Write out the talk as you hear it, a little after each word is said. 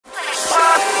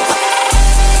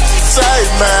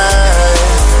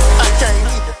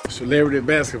Celebrity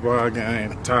basketball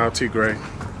game, TallT Gray.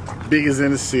 Biggest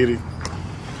in the city.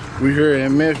 We here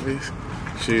in Memphis.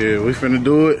 Shit, we finna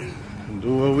do it.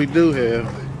 Do what we do here.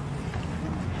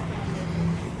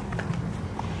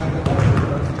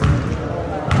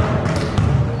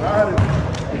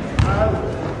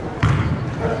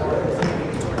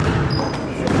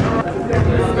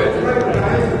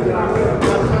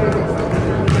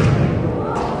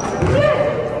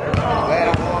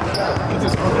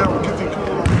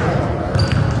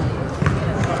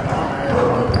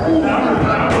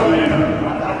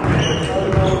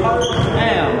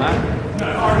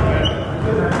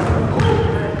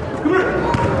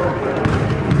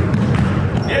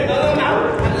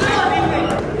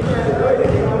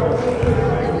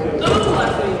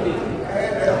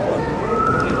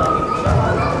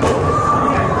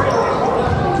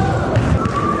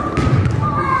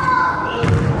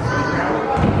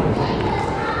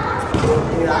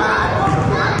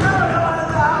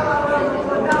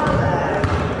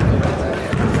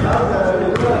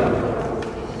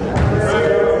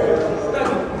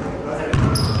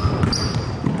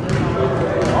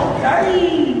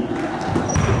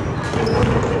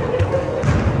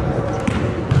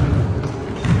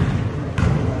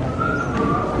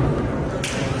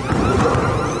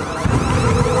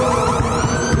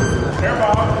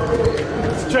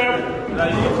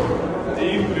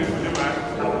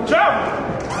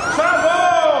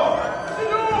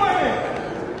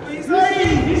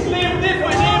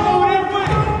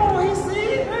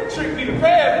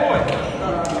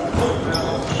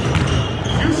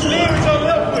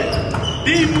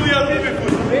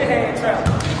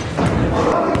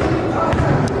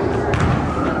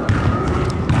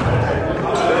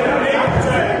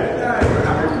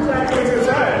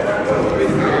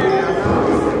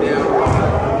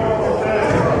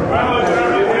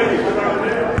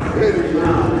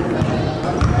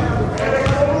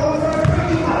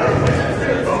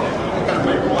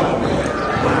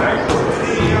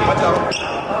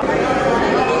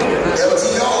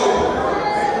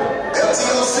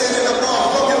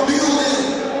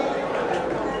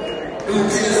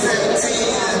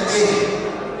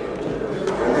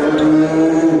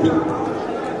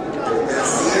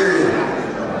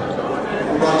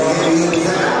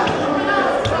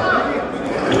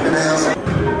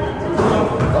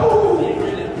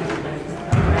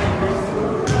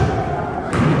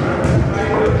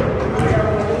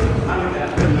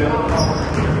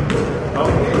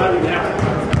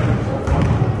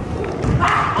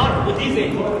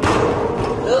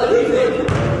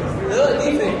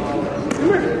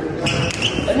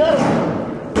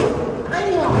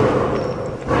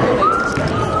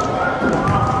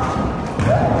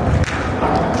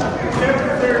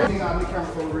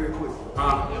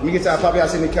 Let me get y'all pop y'all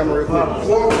shit in the camera real quick.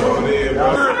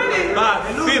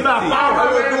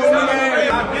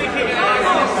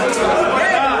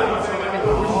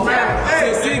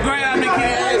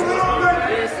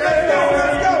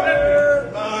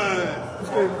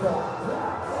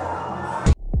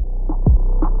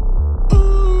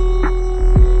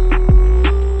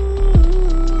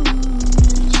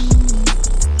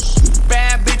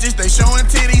 Bad bitches, they showing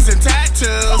titties and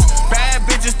tattoos. Bad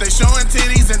bitches, they showing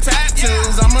titties and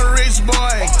tattoos. I'm a rich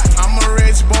boy. I'm a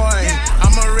rich boy.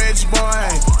 I'm a rich boy.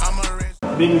 I'm a rich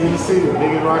boy. Biggest in the city,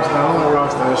 biggest rock star, only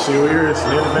rock star. Shit, we here,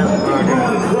 celebrity basketball game.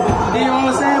 You know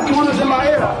what I'm saying? Pointers in my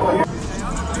ear.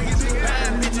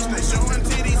 Bad bitches, they showing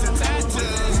titties and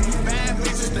tattoos. Bad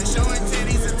bitches, they showing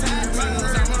titties and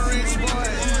tattoos. I'm a rich boy.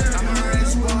 I'm a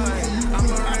rich boy. I'm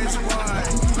a rich boy.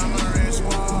 I'm a rich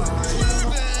boy.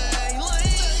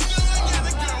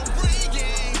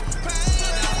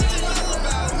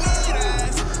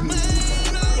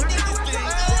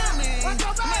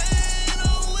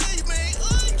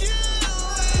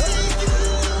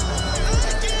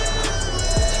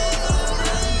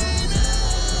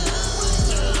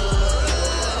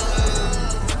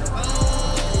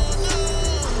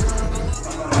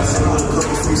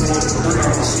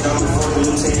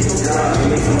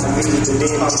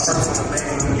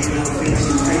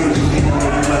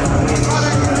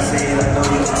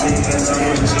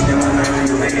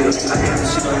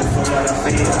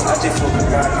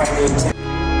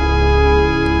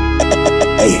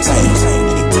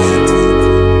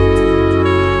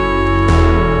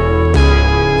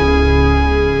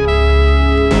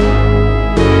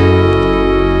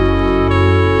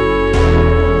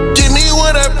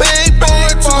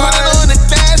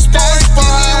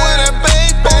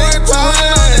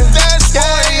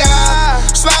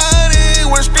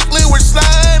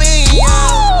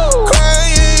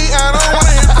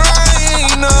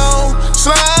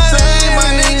 Sliding,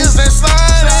 my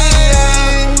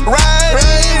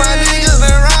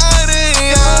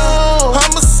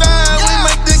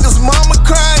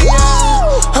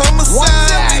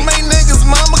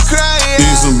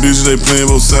bitches, they playing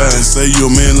both sides. Say you a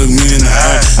man, look me in the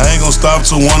eye. I ain't gon' stop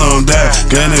till one of them die.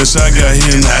 Glad that shot got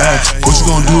hit in the eye. What you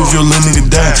gon' do if your little nigga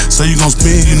die? Say you gon'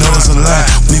 spin, you know that's a lie.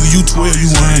 Nigga, you 12, you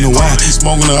wearing the white.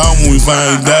 Smoking the album when we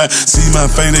finally die. See my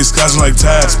face, they scotching like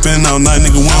tide. Spinning all night,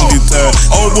 nigga, we don't get tired.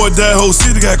 Old boy died, whole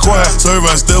city got quiet. So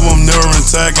everybody step, I'm never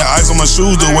retired. Got ice on my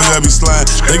shoes, the way I be sliding.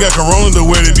 They got corona, the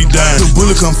way they be dying. The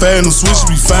bullet come fast, them switches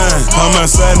be fine. I'm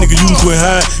outside, nigga, you can quit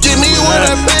high. Give me what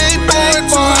I paid for,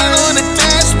 200 on the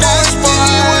dashboard. Give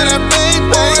me what I paid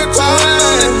for, 200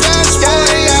 on the dashboard.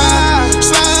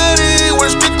 Sliding, we're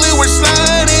strictly, we're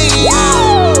sliding.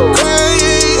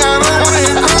 Crying, I don't wanna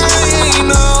hear crying,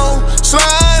 no.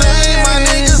 Sliding, my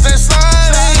niggas, they're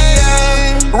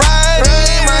sliding.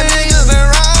 Riding, my niggas, they're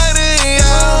riding.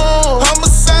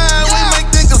 Homicide, we make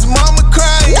niggas mama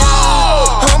cry.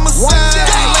 Homicide,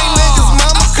 we make niggas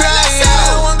mama cry.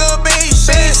 I wanna go be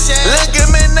shit. Look at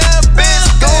me now, bitch.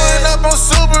 Going up on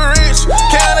super rich.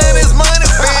 Counting his money,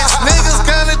 bitch. Niggas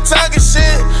kinda talking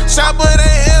shit. Shop but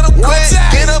they hit him quick.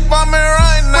 Get up on me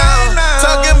right now.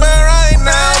 Talking about right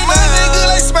now. My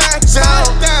nigga like SmackDown.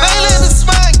 They let the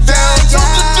SmackDown. 2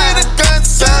 to 3 the gun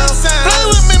sound. Play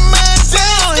with me, man,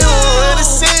 down. You already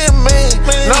see me.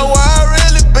 Know where I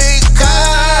really be.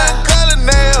 Color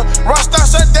nail. Rockstar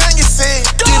shut down your seat.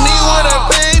 Give me what I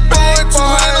paid for.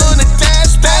 200 on the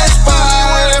dashboard. Give me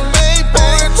what I paid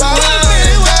for. 200 on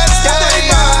the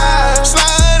dashboard.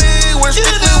 Sliding, we're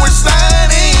strictly, we're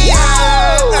sliding.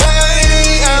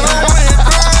 Crying, I don't wanna hear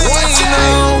crying,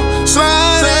 no.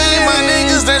 Sliding, my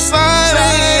niggas, they're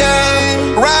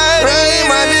sliding. Riding,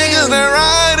 my niggas, they're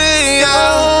riding.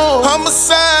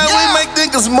 Homicide, we make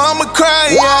niggas mama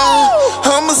cry.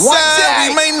 Homicide,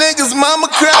 we make niggas mama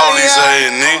cry. All these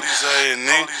saying,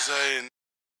 nigga.